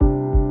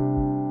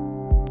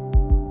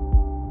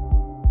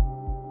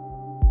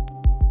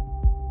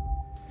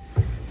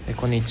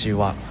こんにち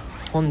は。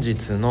本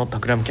日のタ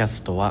クラムキャ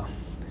ストは、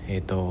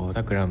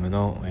タクラム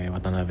の、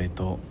渡辺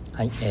と、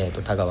はい、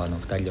田川の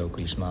2人でお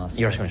送りしま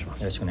す。よろしくお願いします。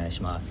よろしくお願い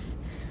します。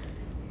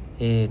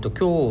今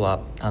日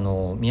は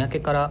三宅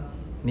から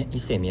伊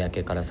勢三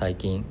宅から最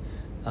近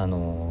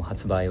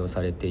発売を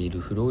されている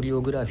フローリ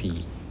オグラフ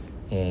ィ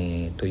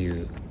ー、とい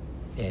う、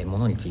も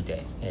のについ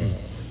て、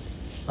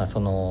そ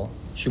の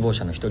首謀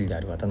者の一人であ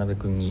る渡辺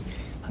君に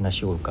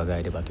話を伺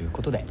えればという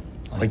ことで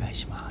お願い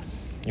しま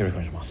す。はい、よろしくお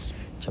願いします。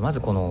じゃあま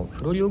ずこの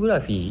フロリオグラ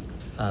フィ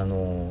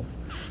ー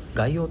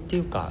概要って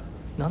いうか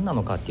何な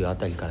のかっていうあ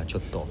たりからちょ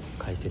っと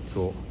解説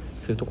を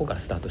するところから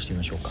スタートしてみ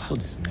ましょうか。そう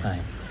ですね、はい。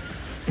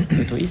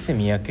伊勢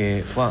三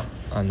宅は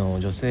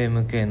女性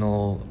向け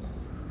の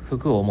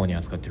服を主に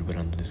扱っているブ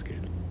ランドですけれ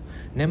ども、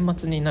年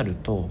末になる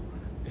と、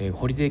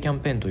ホリデーキャン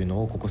ペーンという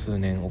のをここ数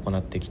年行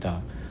ってき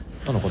た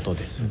とのこと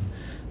です。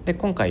で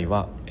今回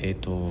は、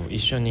一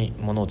緒に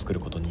物を作る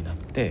ことになっ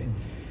て、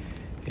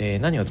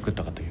何を作っ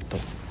たかというと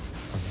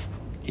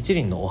一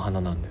輪のお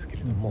花なんですけ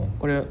れども、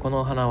こ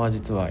のお花は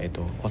実は、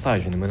コサー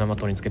ジュの胸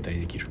元につけたり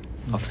できる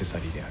アクセサ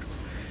リーであ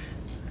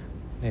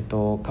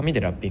る、紙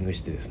でラッピング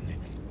してですね、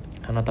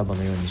花束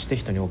のようにして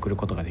人に送る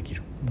ことができ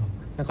る、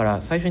だか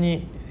ら最初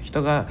に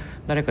人が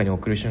誰かに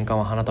送る瞬間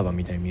は花束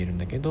みたいに見えるん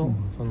だけど、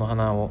その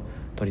花を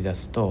取り出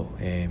すと、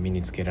身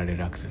につけられ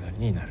るアクセサリー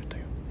になるとい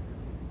う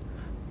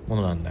も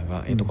のなんだ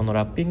が、この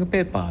ラッピング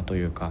ペーパーと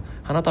いうか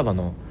花束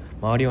の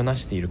周りをな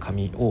している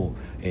紙を、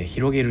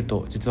広げる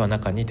と実は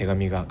中に手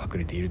紙が隠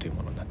れているという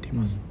ものになってい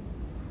ます。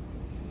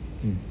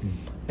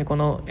でこ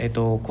の、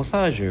コ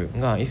サージュ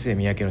が伊勢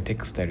三宅のテ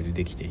クスタイルで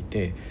できてい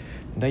て、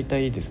だいた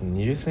いです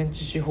ね20セン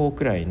チ四方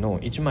くらいの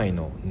1枚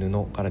の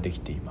布からで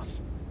きていま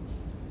す。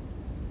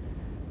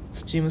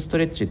スチームスト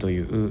レッチと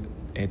いう、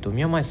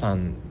宮前さ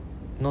ん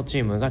の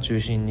チームが中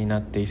心にな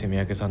って伊勢三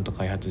宅さんと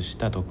開発し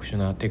た特殊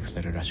なテクス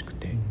タイルらしく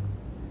て、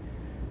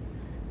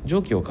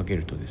蒸気をかけ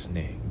るとです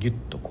ねギュッ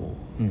とこ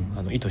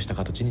う、意図した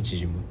形に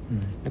縮む、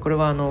でこれ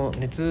は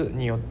熱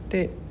によっ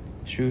て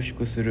収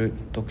縮する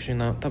特殊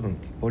な多分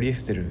ポリエ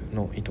ステル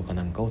の糸か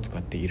なんかを使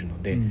っている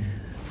ので、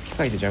機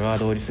械でジャガー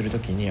ド織りすると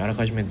きにあら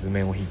かじめ図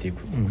面を引いてい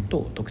く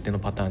と、特定の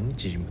パターンに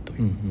縮むと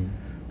いう、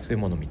そういう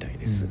ものみたい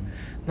です。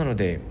なの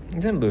で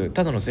全部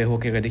ただの正方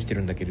形ができて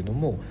るんだけれど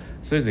も、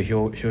それぞれ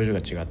表情が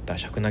違った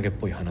尺投げっ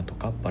ぽい花と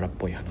かバラっ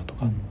ぽい花と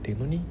かっていう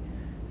のに、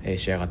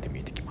仕上がって見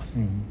えてきます、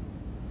っ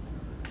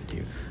てい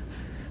う。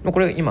こ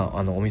れ今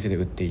お店で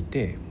売ってい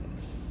て、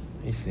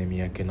伊勢三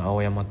宅の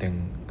青山店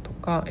と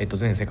か、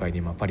全世界で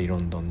今パリ、ロ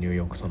ンドン、ニュー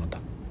ヨークその他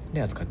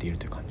で扱っている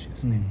という感じで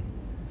すね。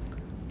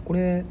こ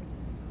れ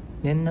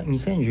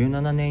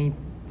2017年いっ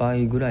ぱ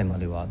いぐらいま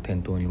では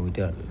店頭に置い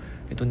てある、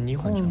日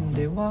本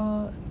で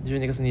は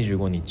12月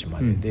25日ま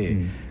でで、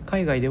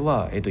海外で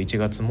は、1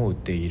月も売っ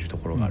ていると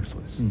ころがあるそ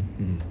うです。なる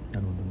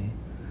ほどね。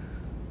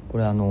こ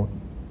れ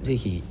ぜ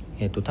ひ、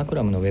タク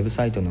ラムのウェブ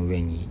サイトの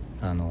上に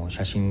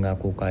写真が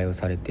公開を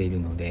されている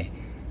ので、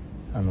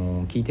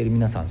聞いている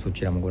皆さんそ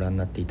ちらもご覧に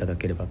なっていただ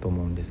ければと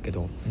思うんですけ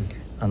ど、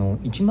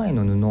1枚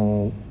の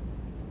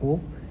布を、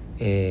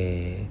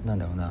なん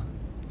だろうな、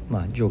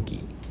蒸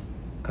気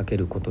かけ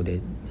ることで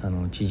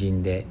縮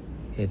んで、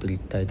立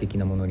体的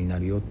なものにな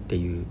るよって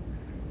いう、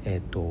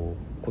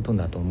こと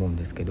だと思うん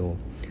ですけど、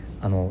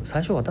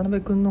最初渡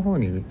辺君の方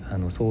に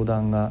相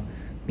談が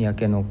三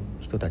宅の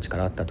人たちか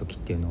らあった時っ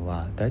ていうの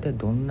は大体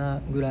どんな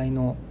ぐらい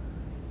の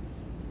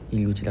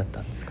入り口だっ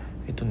たんですか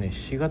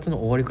？4月の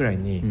終わりくらい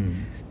に、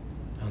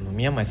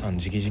宮前さん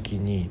直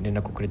々に連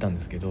絡をくれたん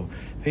ですけど、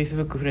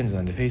 Facebook フレンズ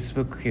なんで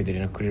Facebook 経由で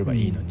連絡くれれば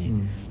いいのに、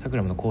タク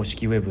ラムの公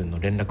式ウェブの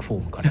連絡フ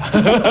ォームから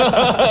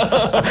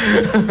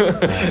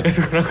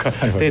なんか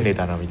丁寧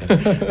だなみた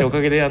いな。でお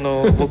かげで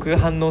僕が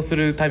反応す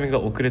るタイミング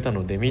が遅れた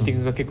のでミーティン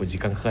グが結構時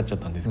間かかっちゃっ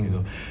たんですけ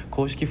ど、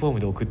公式フォーム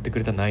で送ってく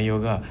れた内容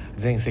が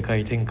全世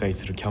界展開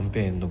するキャンペ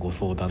ーンのご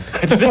相談って書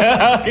いてて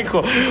結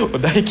構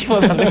大規模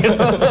なんだけど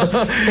ち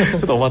ょ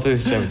っとお待たせ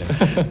しちゃうみ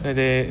たいな。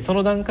でそ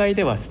の段階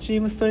ではスチ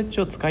ームストレッチ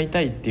を使い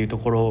たいっていうと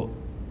ころ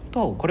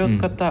と、これを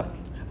使った、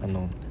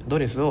ド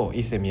レスを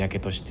伊勢三宅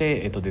とし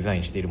て、デザ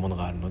インしているもの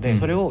があるので、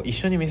それを一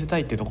緒に見せた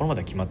いっていうところま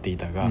では決まってい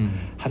たが、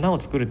花を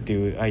作るって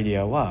いうアイデ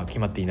アは決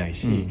まっていない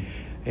し、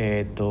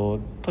と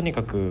に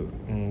かく、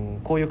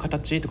こういう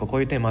形とかこ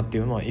ういうテーマって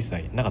いうのは一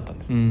切なかったん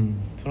です、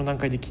その段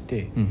階で来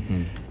て、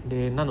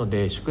でなの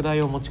で宿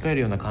題を持ち帰る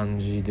ような感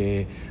じ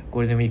でゴ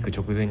ールデンウィーク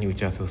直前に打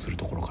ち合わせをする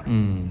ところから、な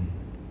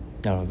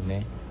るほど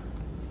ね。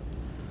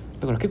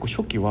だから結構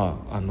初期は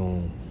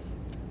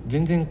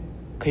全然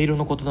毛色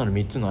の異なる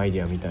3つのアイ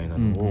デアみたいな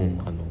のを、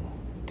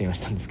提案し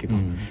たんですけど、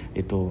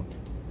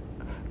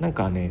なん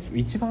かね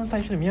一番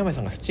最初に宮前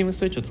さんがスチームス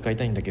トレッチを使い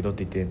たいんだけどっ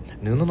て言って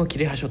布の切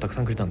れ端をたく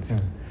さんくれたんですよ、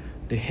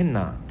で変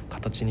な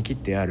形に切っ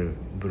てある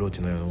ブロー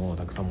チのようなものを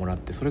たくさんもらっ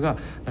て、それが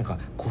なんか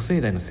古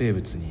生代の生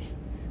物に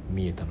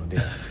見えたので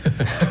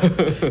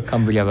カ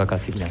ンブリア爆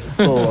発的な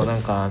そうな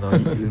んかウ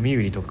ミ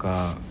ウリと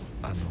か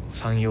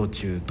三葉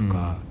虫と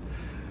か、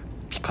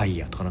ピカ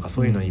イアとかなんか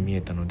そういうのに見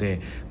えたの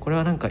で、これ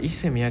はなんか伊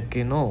勢三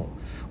宅の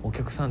お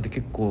客さんって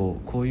結構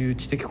こういう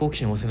知的好奇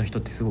心旺盛な人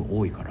ってすごい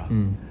多いから、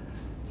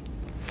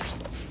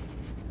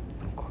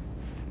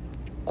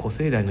古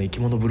生代の生き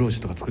物ブロー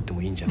チとか作って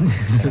もいいんじゃないみ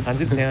たいな感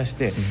じで提案し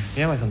て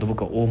宮前さんと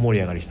僕は大盛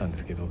り上がりしたんで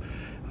すけど、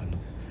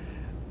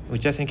打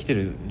ち合わせに来て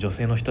る女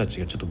性の人たち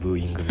がちょっとブー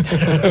イングみたい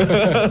な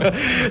で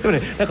もね、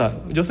なんか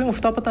女性も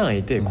2パターン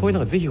いて、こういうの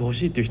がぜひ欲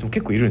しいっていう人も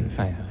結構いるんです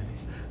よ、はいは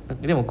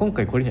い、でも今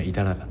回これには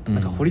至らなかった、な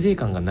んかホリデー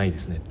感がないで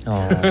すね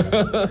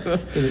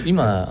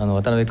今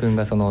渡辺君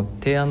がその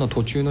提案の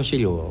途中の資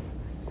料を、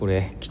こ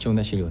れ貴重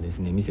な資料です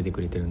ね、見せてく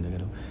れてるんだけ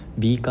ど、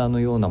ビーカーの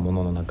ようなも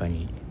のの中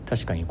に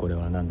確かにこれ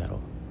は何だろう、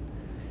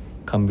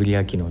カンブリ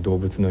ア紀の動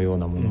物のよう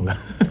なものが、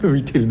浮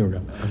いてるのが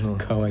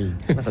かわいい。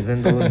なんか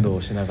前動運動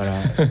をしなが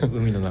ら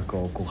海の中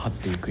をこう張っ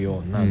ていく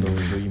ような動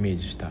物をイメー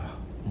ジした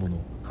ものを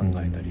考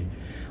えたり、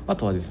あ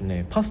とはです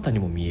ねパスタに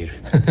も見える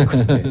というこ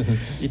とで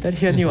イタ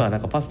リアにはな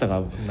んかパスタ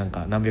がなん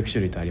か何百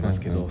種類とありま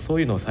すけど、そ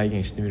ういうのを再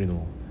現してみるの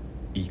も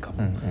いいか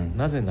も、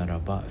なぜなら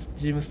ばス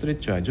チームストレッ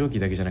チは蒸気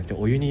だけじゃなくて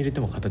お湯に入れて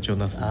も形を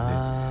なすので、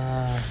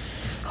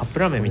カップ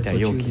ラーメンみたい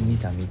な容器に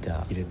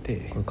入れ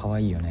て、これかわ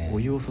いいよね、お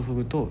湯を注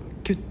ぐと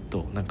キュッ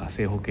となんか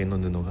正方形の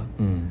布が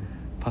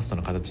パスタ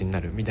の形にな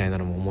るみたいな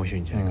のも面白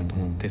いんじゃないかと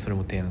思って、それ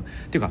も提案っ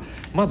ていうか、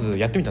まず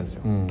やってみたんです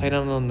よ、平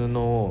らな布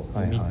を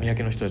三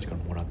宅の人たちから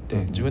もらって、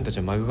自分たち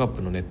はマグカッ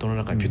プのネットの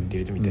中にピュッて入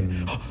れてみて、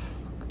あっ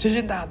チェジ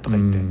ェンだとか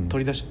言って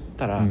取り出し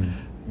たら、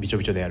びちょ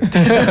びちょでやる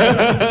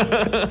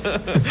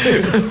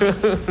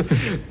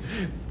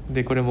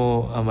でこれ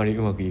もあまり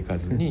うまくいか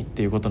ずにっ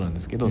ていうことなんで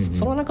すけど、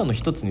その中の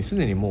一つにす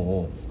でに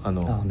もう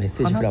メッ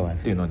セージフラワー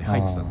ズっていうのに入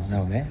ってたんです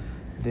よ、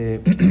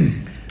で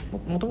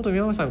もともと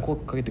宮前さんが声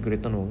かけてくれ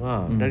たの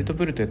が、ラリト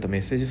プールとやったメ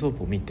ッセージソー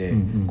プを見て、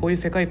こういう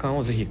世界観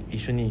をぜひ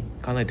一緒に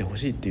叶えてほ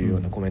しいっていうよう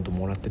なコメントを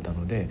もらってた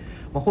ので、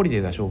ホリデ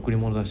ーだし贈り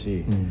物だ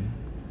し、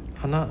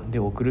花で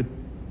贈るっ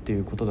てい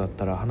うことだっ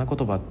たら花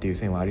言葉っていう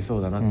線はありそ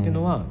うだなっていう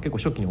のは、結構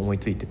初期に思い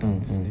ついてたん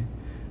ですね、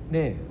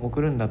で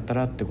贈るんだった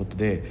らってこと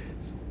で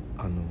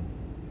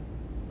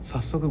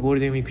早速ゴール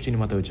デンウィーク中に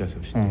また打ち合わせ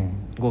をして、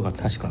5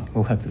月2日、確か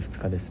に5月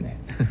2日ですね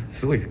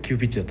すごい急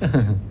ピッチだったんで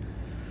すよ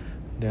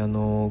で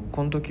こ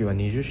の時は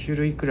20種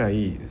類くら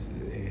い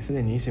す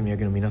でに伊勢宮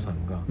家の皆さ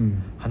んが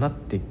花っ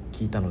て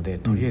聞いたので、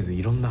とりあえず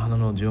いろんな花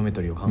のジオメ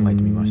トリーを考え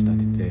てみましたっ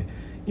て言って、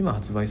今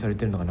発売され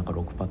てるのがなんか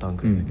6パターン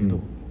くらいだけど、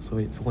そ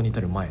こに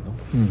至る前の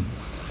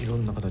いろ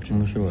んな形を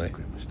見せてく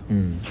れました、こ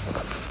んな感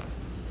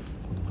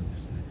じで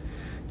すね。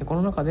でこ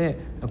の中で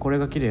これ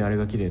が綺麗あれ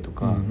が綺麗と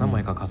か、何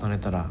枚か重ね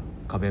たら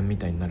花弁み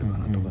たいになるか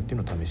なとかってい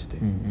うのを試してい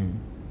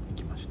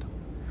きました。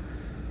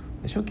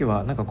で初期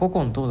はなんか古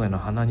今東西の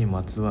花に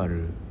まつわ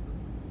る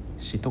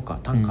詩とか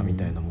短歌み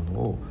たいなもの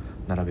を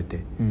並べて、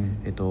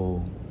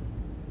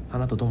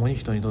花と共に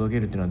人に届け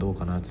るっていうのはどう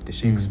かなっつって、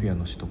シェイクスピア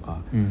の詩と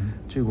か、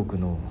中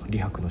国の李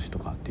白の詩と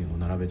かっていうのを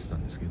並べてた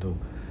んですけど、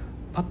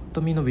パッ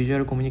と見のビジュア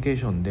ルコミュニケー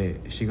ション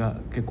で詩が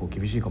結構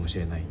厳しいかもし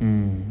れないっ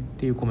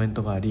ていうコメン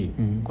トがあり、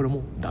これ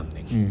も断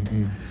念、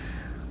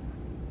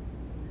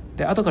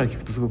で後から聞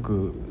くとすご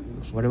く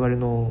我々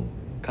の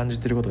感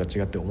じてることが違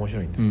って面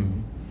白いんですけ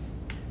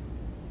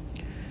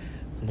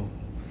ど、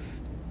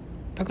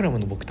タクラム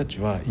の僕たち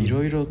はい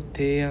ろいろ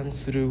提案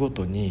するご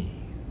とに、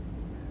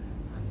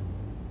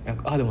あ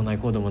あでもない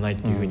こうでもないっ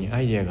ていうふうにア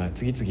イデアが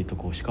次々と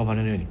こう屍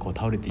のようにこう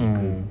倒れていく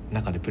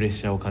中でプレッ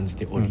シャーを感じ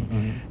ており、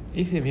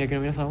伊勢宮家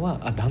の皆さん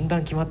はだんだ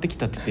ん決まってき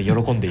たって言っ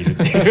て喜んでいるっ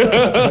てい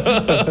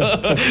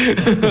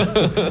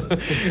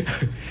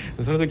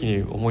うその時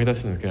に思い出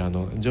したんですけ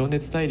ど、情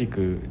熱大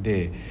陸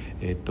で、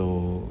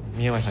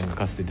宮前さんが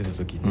かつて出た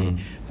時に、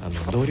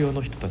同僚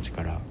の人たち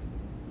から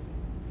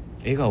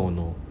笑顔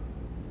の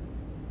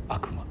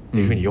悪魔って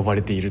いう風に呼ば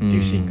れているってい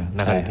うシーンが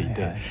流れてい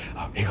て、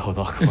笑顔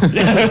の悪魔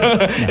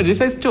実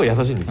際超優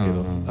しいんですけ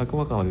ど、悪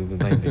魔感は全然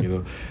ないんだけど、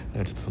なんかち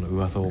ょっとその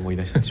噂を思い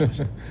出したりしまし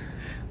た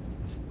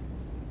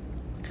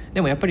で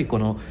もやっぱりこ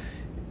の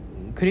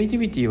クリエイティ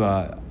ビティ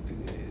は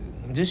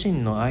自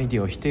身のアイデ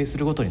アを否定す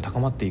るごとに高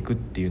まっていくっ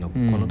ていうのをこ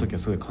の時は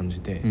すごい感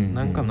じて、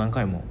何回も何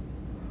回も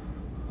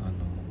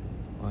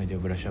アイデア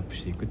をブラッシュアップ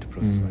していくってプ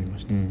ロセスがありま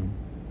した、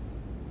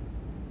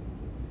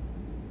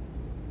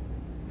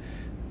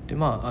でこ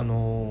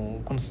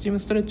のスチーム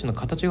ストレッチの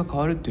形が変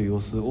わるという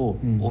様子を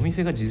お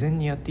店が事前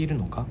にやっている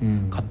のか、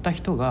買った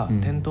人が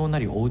店頭な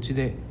りお家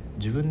で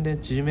自分で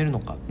縮めるの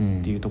かっ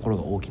ていうところ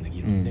が大きな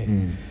議論で、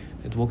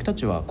僕た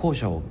ちは後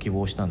者を希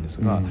望したんで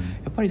すが、や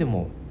っぱりで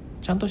も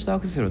ちゃんとしたア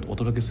クセサリーをお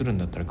届けするん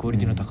だったらクオリ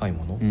ティの高い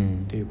ものっ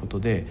ていうこと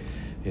で、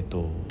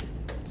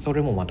そ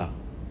れもまた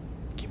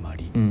決ま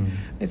り、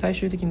で最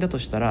終的にだと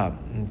したら、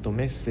メ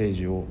ッセー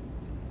ジを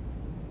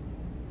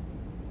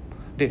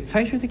で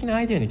最終的な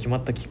アイデアに決ま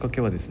ったきっか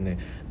けはですね、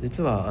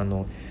実は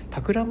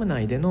タクラム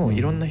内でのい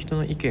ろんな人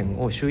の意見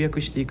を集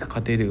約していく過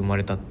程で生ま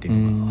れたってい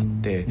うのがあっ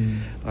て、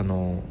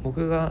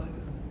僕が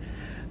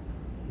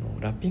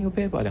ラッピング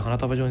ペーパーで花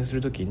束状にす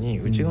るときに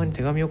内側に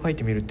手紙を書い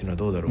てみるっていうのは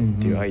どうだろうっ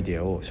ていうアイデ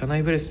アを社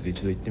内ブレストで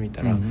一度言ってみ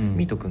たら、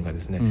ミート君がで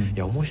すね、い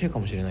や面白いか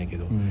もしれないけ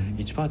ど、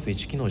1パーツ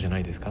1機能じゃな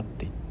いですかっ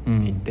て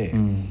言って、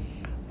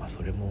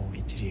それも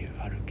一理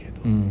あるけ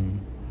ど、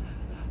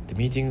で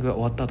ミーティングが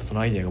終わった後そ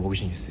のアイデアが僕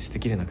自身捨て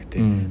きれなくて、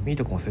ミー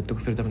ト君を説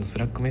得するためのス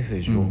ラックメッセ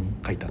ージを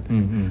書いたんです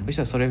よ、そし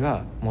たらそれ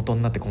が元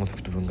になってコンセ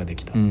プト文がで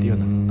きたっていうよう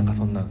な、なんか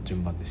そんな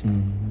順番でした、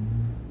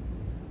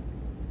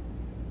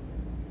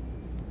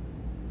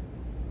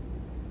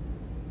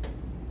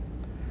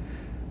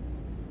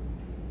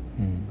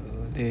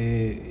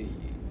で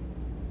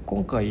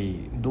今回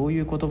どう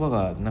いう言葉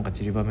がなんか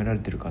散りばめられ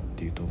てるかっ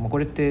ていうと、こ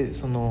れって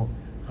その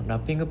ラッ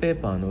ピングペー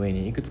パーの上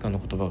にいくつかの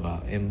言葉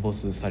がエンボ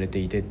スされて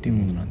いてっていう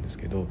ものなんです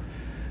けど、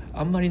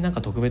あんまりなん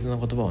か特別な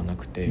言葉はな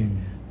くて、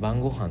晩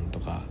ご飯と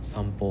か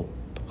散歩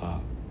とか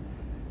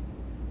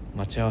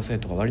待ち合わせ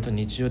とか割と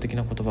日常的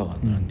な言葉が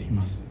並んでい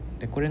ます、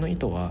でこれの意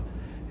図は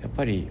やっ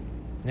ぱり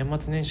年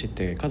末年始っ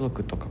て家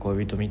族とか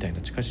恋人みたい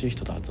な近しい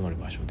人と集まる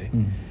場所で、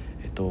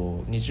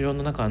日常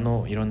の中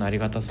のいろんなあり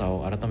がたさ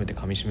を改めて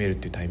かみしめるっ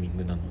ていうタイミン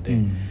グなので、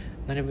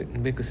なる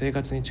べく生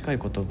活に近い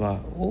言葉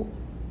を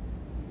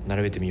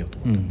並べてみようと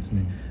思ったんです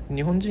ね、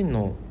日本人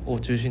の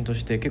を中心と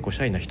して結構シ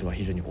ャイな人は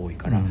非常に多い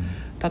から、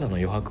ただの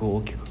余白を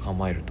大きく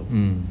構えると、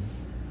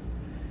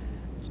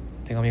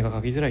手紙が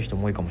書きづらい人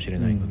も多いかもしれ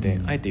ないの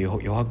で、あえて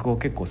余白を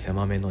結構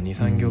狭めの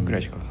 2,3 行くら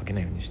いしか書け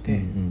ないようにし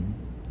て、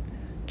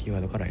キーワ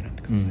ードから選ん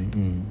でくださいと、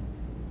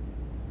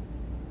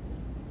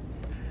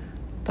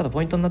ただ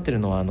ポイントになっている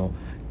のは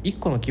1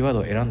個のキーワー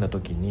ドを選んだ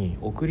時に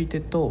送り手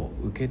と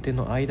受け手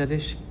の間で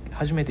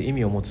初めて意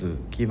味を持つ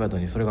キーワード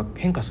にそれが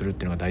変化するっ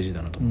ていうのが大事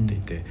だなと思ってい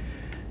て、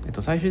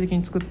最終的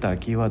に作った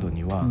キーワード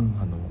には、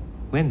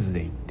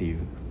Wednesday っていう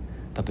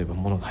例えば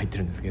ものが入って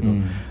るんですけど、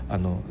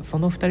そ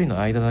の2人の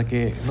間だ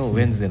けの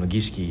Wednesday の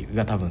儀式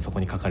が多分そこ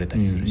に書かれた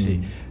りする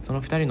し、そ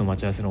の2人の待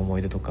ち合わせの思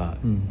い出とか、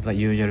The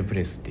Usual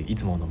Place っていうい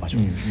つもの場所、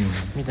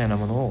みたいな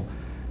ものを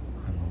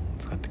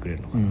使ってくれ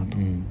るのかなと、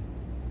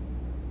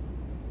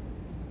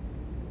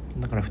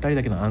だから2人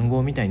だけの暗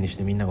号みたいにし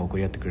てみんなが送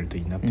り合ってくれると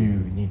いいなという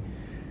ふうに、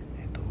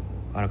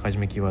あらかじ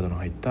めキーワードの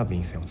入った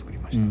便箋を作り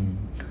まし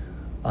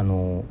た、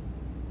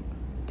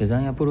デザ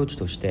インアプローチ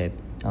として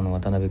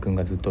渡辺君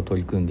がずっと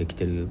取り組んでき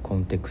てるコ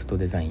ンテクスト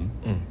デザイン、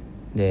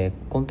で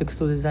コンテクス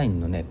トデザイン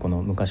のねこ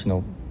の昔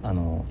の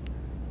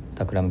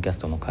タクラムキャス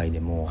トの回で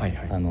も、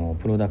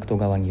プロダクト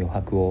側に余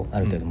白をあ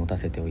る程度持た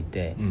せておい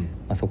て、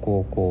そこ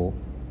をこ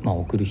う、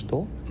送る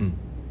人、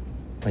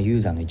ユー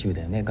ザーの一部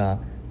だよねが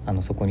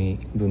そこ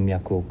に文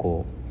脈を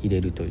こう入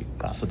れるという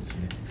か、そうです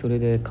ね、それ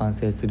で完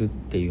成するっ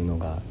ていうの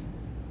が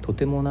と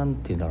てもなん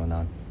ていうんだろう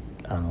な、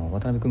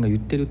渡辺君が言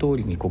ってる通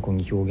りにここ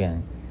に表現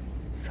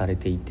され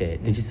ていて、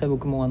で実際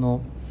僕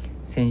も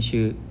先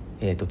週、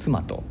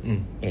妻と、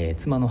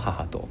妻の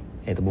母と、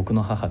僕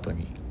の母と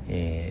に、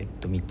3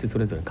つそ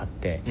れぞれ買っ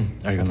て、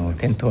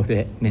店頭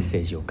でメッセ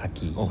ージを書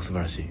き、素晴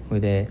らしい。それ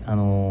でキ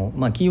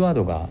ーワー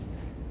ドが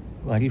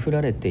割り振ら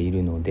れてい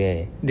るの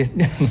で、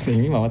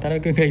今渡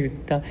辺君が言っ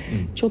た、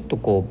ちょっと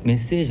こうメッ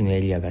セージの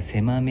エリアが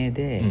狭め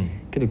で、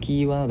けど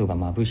キーワードが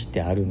まぶし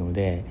てあるの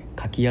で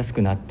書きやす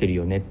くなってる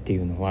よねってい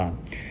うのは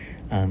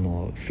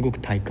すごく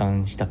体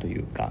感したとい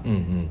うか、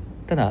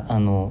ただ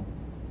こ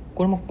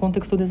れもコン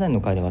テクストデザイン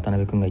の回で渡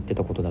辺君が言って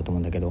たことだと思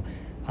うんだけど、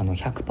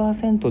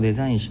100% デ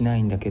ザインしな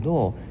いんだけ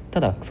ど、た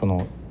だ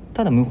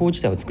無法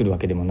地帯を作るわ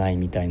けでもない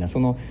みたいな、そ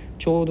の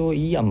ちょうど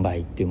いい塩梅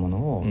っていうもの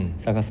を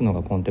探すの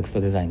がコンテクス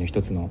トデザインの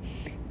一つの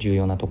重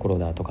要なところ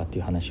だとかって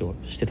いう話を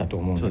してたと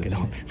思うんだけど、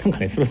なんか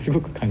ねそれをすご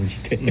く感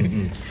じて、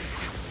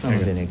な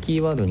のでねキ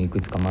ーワードにい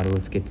くつか丸を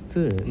つけつ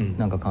つ、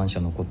なんか感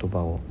謝の言葉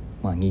を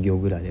2行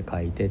ぐらいで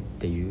書いてっ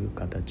ていう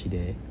形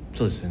で。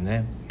そうですよ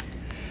ね。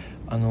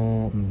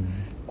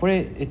こ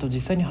れ、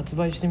実際に発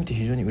売してみて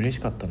非常に嬉し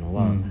かったの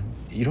は、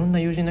いろんな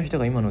友人の人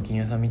が今の金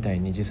谷さんみたい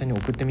に実際に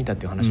送ってみたっ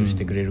ていう話をし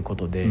てくれるこ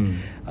とで、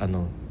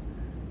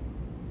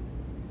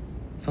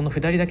その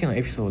2人だけの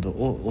エピソード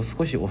を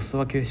少しお裾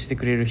分けして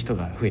くれる人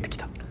が増えてき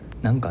た。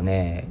なんか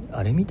ね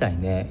あれみたい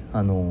ね、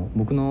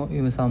僕の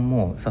嫁さん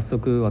も早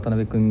速渡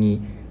辺君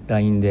に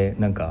LINE で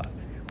なんか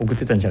送っ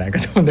てたんじゃないか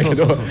と思うんだけ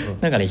ど、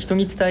なんかね人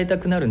に伝えた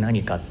くなる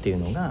何かっていう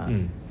のが、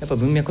やっぱ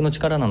文脈の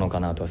力なのか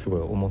なとはすご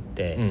い思っ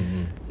て、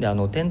で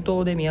店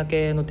頭で三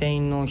宅の店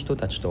員の人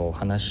たちと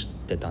話し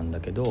てたんだ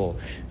けど、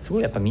すご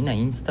いやっぱみんな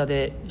インスタ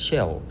でシ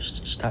ェアを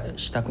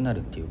したくなる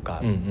っていう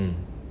か、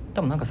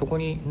多分なんかそこ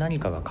に何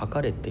かが書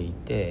かれてい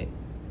て、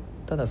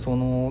ただ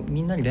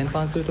みんなに連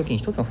発するときに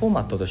一つのフォー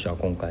マットとしては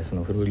今回そ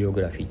のフルリオグ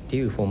ラフィーって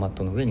いうフォーマッ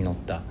トの上に載っ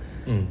た、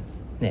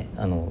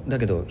だ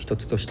けど一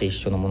つとして一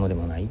緒のもので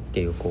もないって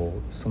いう、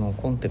その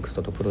コンテクス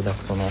トとプロダ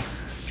クトの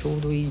ちょ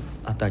うどいい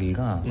あたり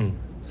が、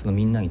その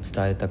みんなに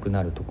伝えたく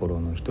なるところ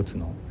の一つ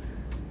の、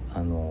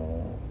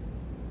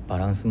バ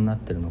ランスになっ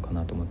てるのか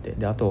なと思って。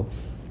であと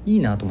いい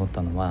なと思っ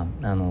たのは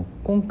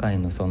今回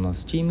のその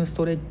スチームス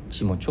トレッ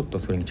チもちょっと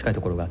それに近い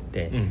ところがあっ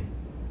て、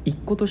一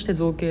個として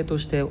造形と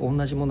して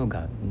同じもの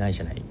がない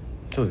じゃない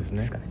で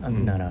すかね。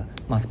だから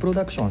マスプロ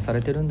ダクションさ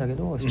れてるんだけ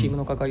ど、スチーム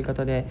のかかり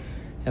方で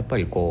やっぱ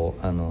り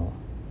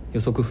予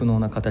測不能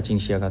な形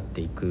に仕上がっ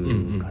てい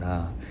くか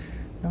ら、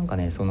なんか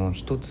ねその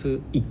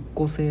一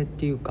個性っ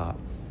ていうか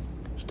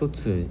一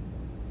つ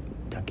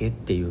だけっ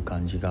ていう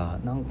感じが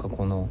なんか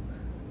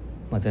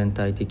全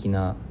体的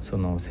なそ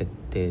の設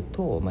定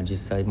と、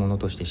実際もの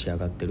として仕上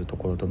がってると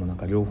ころとのなん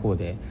か両方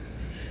で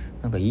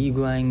なんかいい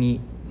具合に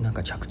なん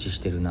か着地し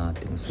てるなっ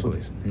ていうのすごい。そう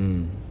です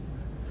ね、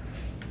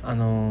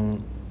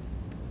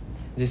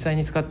実際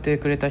に使って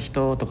くれた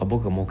人とか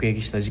僕が目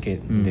撃した事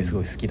件です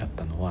ごい好きだっ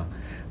たのは、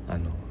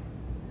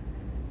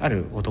あ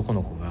る男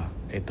の子が、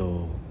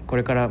こ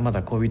れからま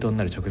だ恋人に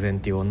なる直前っ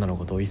ていう女の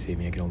子と一世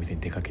三宅のお店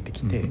に出かけて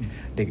きて、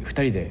で2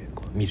人で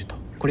こう見ると、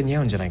これ似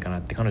合うんじゃないかな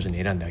って彼女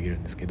に選んであげる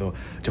んですけど、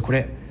じゃあこ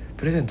れ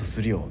プレゼント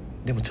するよ、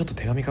でもちょっと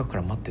手紙書くか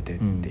ら待っててっ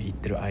て言っ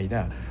てる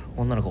間、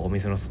女の子がお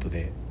店の外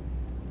で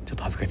ちょっ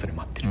と恥ずかしそうに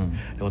待ってる、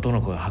で男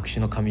の子が白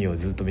紙の紙を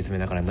ずっと見つめ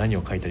ながら何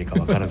を書いたらいいか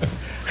分からず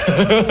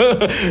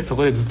そ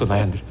こでずっと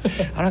悩んでる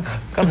なんか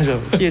彼女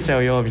消えちゃ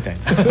うよみたい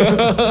なちょ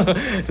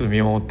っと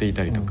見守ってい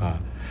たりとか、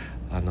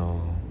あ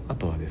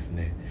とはです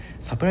ね、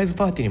サプライズ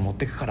パーティーに持っ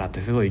てくからって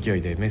すごい勢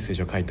いでメッセー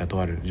ジを書いたと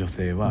ある女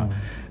性は、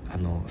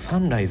サ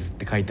ンライズっ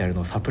て書いてある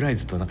のをサプライ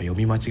ズとなんか読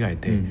み間違え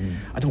て、で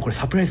もこれ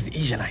サプライズで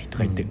いいじゃないと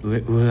か言って、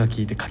上書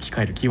きで書き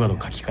換える、キーワード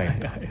を書き換え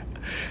る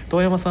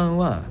遠山さん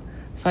は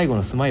最後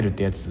のスマイルっ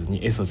てやつ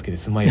に S をつけて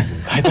スマイルズ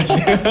に変えたし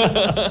元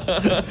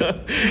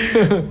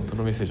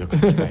のメッセージを書き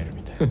換える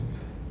みたいな。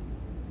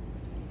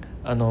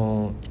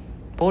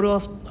ポール・オ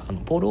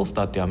ース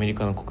ターっていうアメリ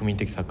カの国民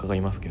的作家が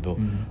いますけど、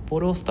ポ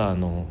ール・オースター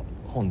の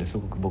本です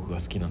ごく僕が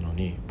好きなの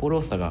に、ポール・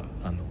オースターが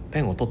ペ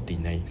ンを取ってい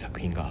ない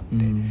作品があっ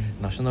て、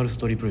ナショナルス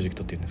トーリープロジェク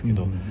トっていうんですけ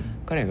ど、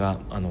彼が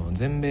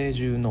全米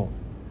中の、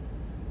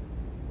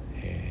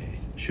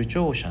首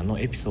長者の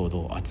エピソード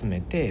を集め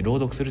て朗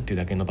読するっていう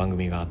だけの番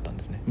組があったん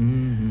ですね、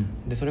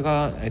でそれ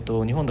が、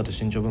日本だと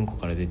新潮文庫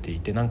から出てい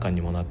て何巻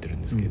にもなってる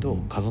んですけど、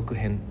家族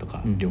編と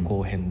か旅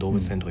行編、動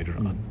物編とかいろい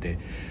ろあって、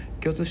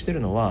共通してる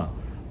のは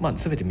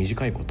全て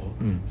短いこと、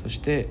そし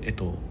て、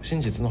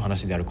真実の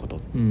話であることっ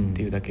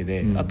ていうだけ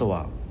で、あと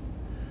は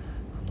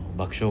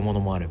爆笑もの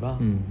もあれば、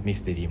ミ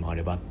ステリーもあ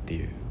ればって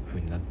いう風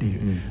になってい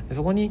る、で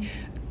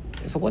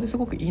そこです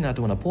ごくいいな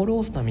と思うのは、ポール・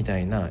オースターみた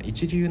いな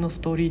一流の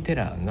ストーリーテ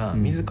ラーが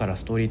自ら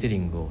ストーリーテリ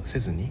ングをせ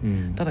ずに、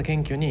ただ謙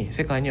虚に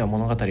世界には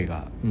物語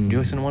が、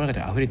良質の物語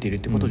が溢れているっ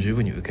てことを十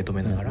分に受け止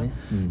めながら、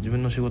自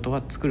分の仕事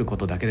は作るこ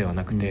とだけでは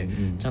なくて、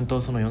ちゃん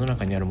とその世の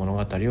中にある物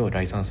語を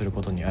礼賛する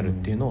ことにあるっ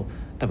ていうのを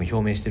多分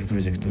表明しているプ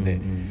ロジェクトで、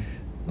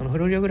フ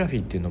ロリオグラフィ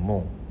ーっていうの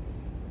も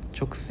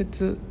直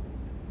接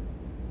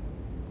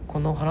こ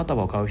の花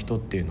束を買う人っ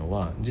ていうの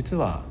は実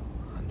は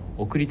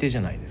送り手じ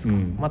ゃないですか、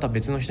また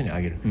別の人に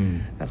あげる、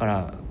だか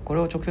らこ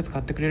れを直接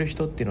買ってくれる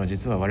人っていうのは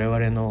実は我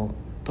々の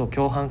と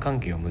共犯関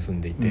係を結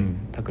んでいて、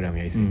タクラム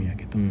やイセミヤ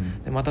ケと、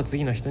でまた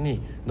次の人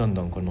にどん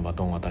どんこのバ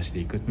トンを渡して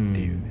いくって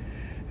いう、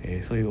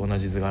そういう同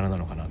じ図柄な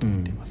のかなと思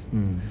っています、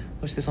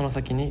そしてその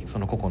先にそ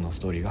の個々のス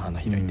トーリーが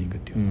花開いていくっ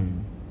ていう、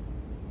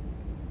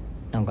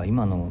なんか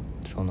今の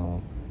そ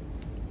の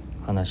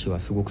話は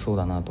すごくそう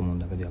だなと思うん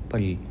だけど、やっぱ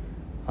り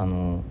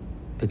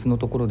別の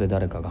ところで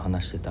誰かが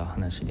話してた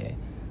話で、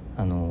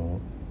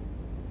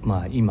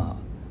今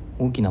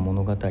大きな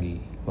物語は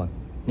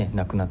ね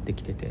なくなって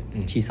きてて、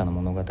小さな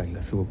物語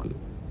がすごく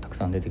たく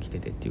さん出てきて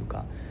てっていう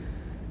か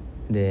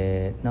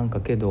で、なんか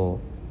けど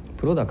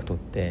プロダクトっ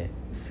て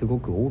すご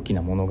く大き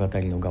な物語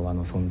の側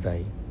の存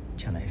在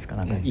じゃないですか。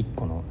なんか一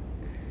個の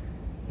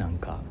なん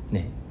か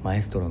ねマ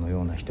エストロの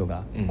ような人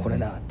がこれ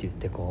だって言っ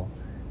てこ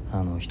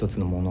う一つ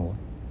のものを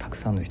たく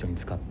さんの人に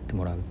使って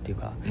もらうっていう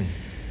か、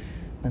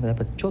なんかやっ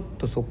ぱちょっ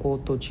とそこ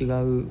と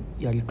違う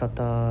やり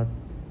方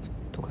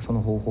とかそ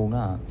の方法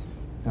が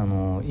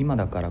今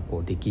だからこ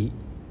うでき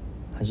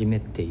始め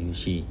ている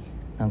し、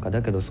なんか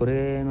だけどそ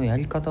れのや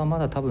り方はま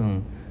だ多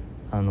分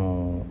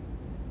普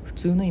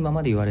通の今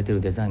まで言われてる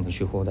デザインの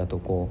手法だと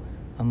こ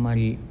うあんま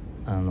り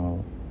な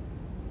ん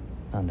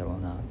だろう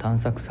な探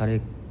索さ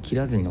れき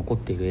らずに残っ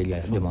ているエリ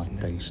アでもあっ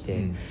たりして、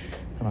だ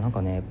からなん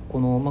かねこ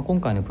の、今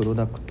回のプロ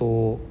ダク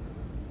ト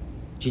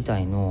自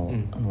体の、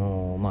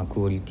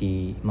クオリテ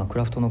ィ、ク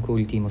ラフトのクオ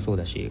リティもそう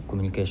だしコ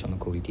ミュニケーションの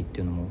クオリティって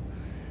いうのも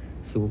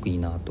すごくいい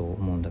なと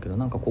思うんだけど、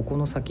なんかここ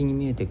の先に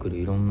見えてくる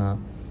いろんな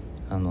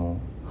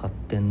発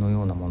展の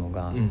ようなもの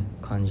が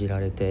感じら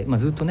れて、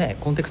ずっとね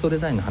コンテクストデ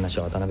ザインの話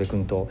は渡辺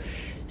君と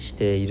し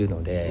ている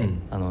ので、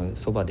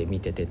そばで見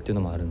ててっていう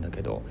のもあるんだ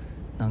けど、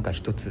なんか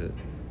一つ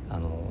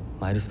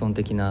マイルストーン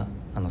的な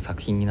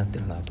作品になって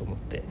るなと思っ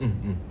て、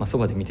そ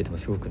ばで見てても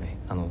すごくね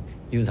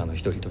ユーザーの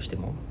一人として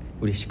も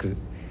嬉しく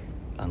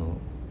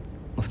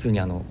普通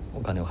にお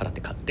金を払っ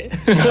て買って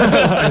ありがとうご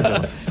ざい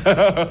ます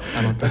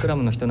タクラ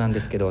ムの人なんで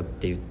すけどっ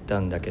て言った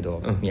んだけ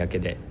ど、三宅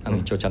で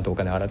一応ちゃんとお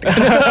金を払って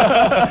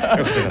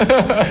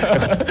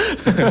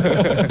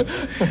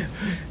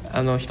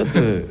一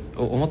つ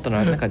思ったの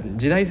はなんか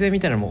時代性み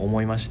たいなのも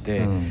思いまし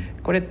て、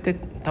これって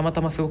たま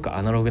たますごく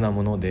アナログな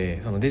もので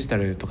そのデジタ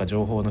ルとか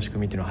情報の仕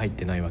組みっていうのは入っ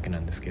てないわけな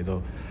んですけ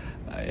ど、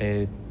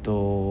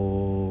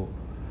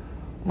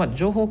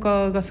情報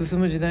化が進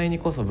む時代に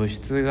こそ物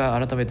質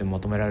が改めて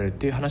求められるっ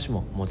ていう話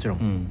ももちろ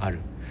んある、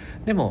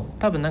でも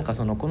多分なんか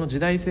この時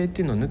代性っ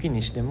ていうのを抜き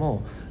にして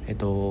も、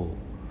思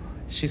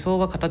想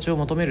は形を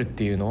求めるっ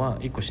ていうのは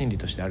一個真理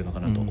としてあるのか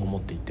なと思っ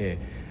ていて、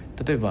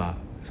例えば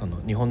その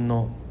日本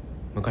の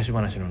昔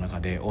話の中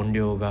で怨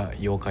霊が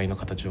妖怪の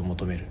形を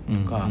求める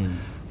とか、うんうん、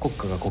国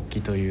家が国旗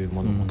という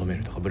ものを求め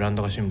るとか、ブラン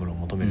ドがシンボルを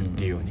求めるっ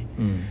ていうように、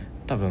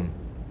多分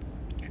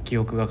記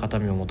憶が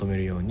形見を求め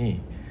るように、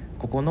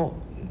ここの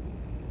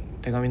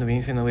手紙の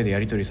便箋の上でや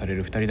り取りされ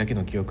る2人だけ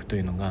の記憶とい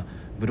うのが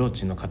ブロー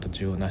チの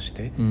形を成し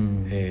て、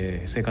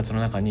生活の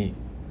中に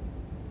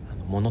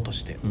ものと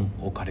して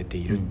置かれて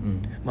いる、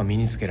身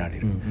につけられ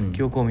る、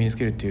記憶を身につ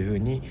けるというふう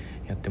に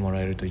やっても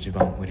らえると一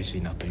番嬉し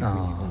いなというふうに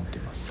思って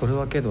います。それ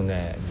はけど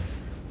ね、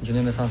10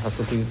年目さん早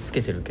速つ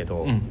けてるけ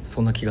ど、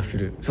そんな気がす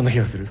る。そんな気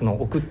がする。そ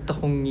の送った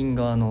本人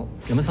側の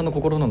嫁さんの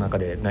心の中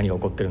で何が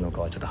起こってるの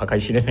かはちょっと計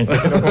り知れないんだ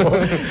けど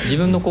自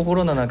分の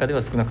心の中で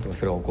は少なくとも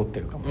それは起こって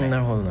るかもね。な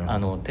るほどなるほ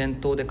ど。店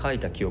頭で書い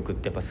た記憶っ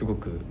てやっぱすご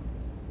く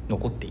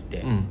残ってい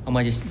て、あ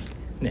まり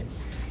ね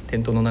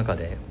店頭の中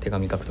で手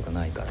紙書くとか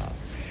ないから。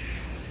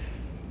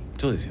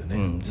そうですよね、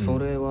そ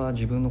れは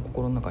自分の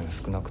心の中には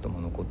少なくと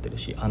も残ってる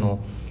し、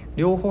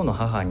両方の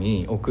母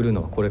に送る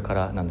のはこれか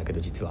らなんだけど、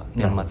実は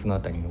年末のあ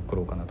たりに送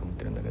ろうかなと思っ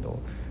てるんだけど、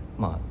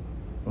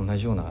同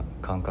じような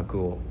感覚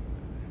を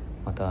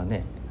また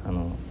ね、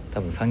多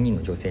分3人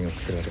の女性に送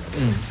ってるわけだけ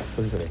ど、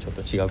それぞれちょっ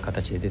と違う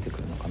形で出て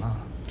くるのかな。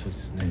そうで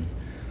すね、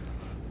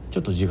ちょ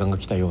っと時間が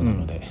来たような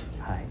ので、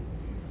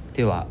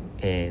では、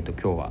今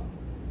日は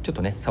ちょっ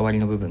とね触り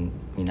の部分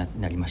に な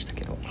りました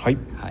けど、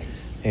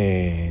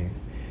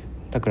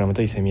タクラム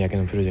と伊勢三宅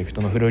のプロジェク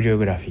トのフロリオ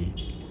グラフィ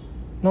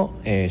ーの、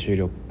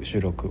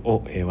収録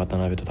を、渡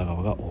辺と田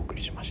川がお送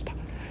りしました。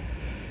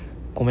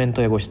コメン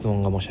トやご質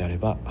問がもしあれ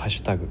ばハッ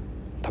シュタグ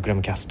タクラ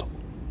ムキャスト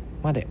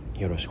まで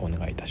よろしくお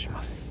願いいたし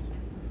ます。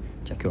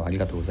じゃあ今日はあり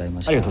がとうございま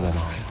した。ありがとうござい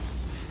ます。